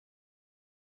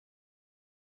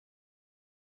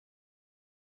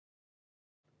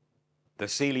The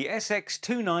Sealey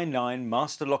SX299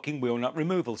 Master Locking Wheel Nut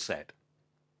Removal Set.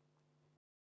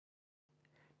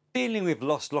 Dealing with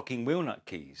lost locking wheel nut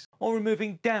keys or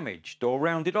removing damaged or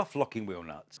rounded off locking wheel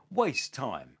nuts wastes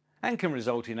time and can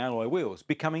result in alloy wheels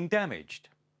becoming damaged.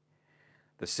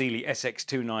 The Sealey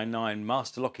SX299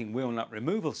 Master Locking Wheel Nut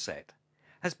Removal Set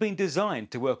has been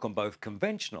designed to work on both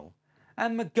conventional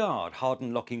and McGuard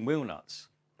hardened locking wheel nuts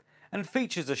and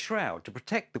features a shroud to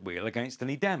protect the wheel against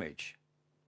any damage.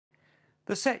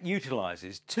 The set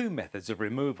utilises two methods of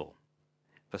removal.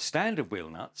 For standard wheel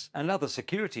nuts and other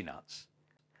security nuts,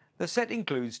 the set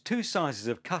includes two sizes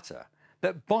of cutter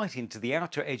that bite into the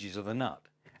outer edges of the nut,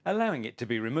 allowing it to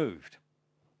be removed.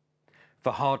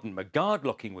 For hardened McGuard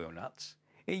locking wheel nuts,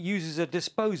 it uses a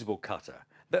disposable cutter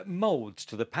that moulds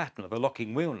to the pattern of the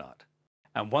locking wheel nut,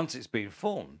 and once it's been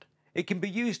formed, it can be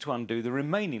used to undo the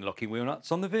remaining locking wheel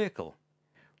nuts on the vehicle.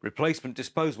 Replacement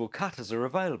disposable cutters are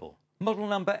available, model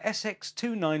number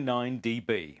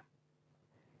SX299DB.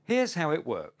 Here's how it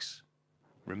works.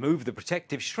 Remove the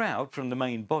protective shroud from the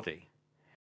main body.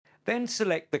 Then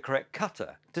select the correct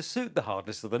cutter to suit the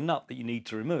hardness of the nut that you need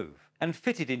to remove and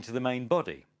fit it into the main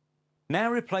body.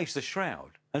 Now replace the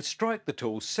shroud and strike the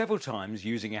tool several times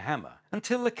using a hammer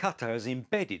until the cutter is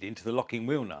embedded into the locking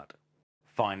wheel nut.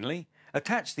 Finally,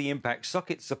 attach the impact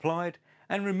socket supplied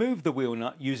and remove the wheel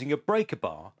nut using a breaker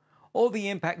bar or the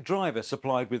impact driver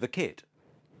supplied with the kit.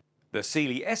 The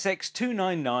Sealey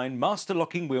SX299 Master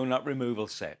Locking Wheel Nut Removal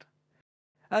Set.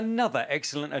 Another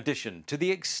excellent addition to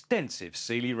the extensive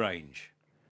Sealey range.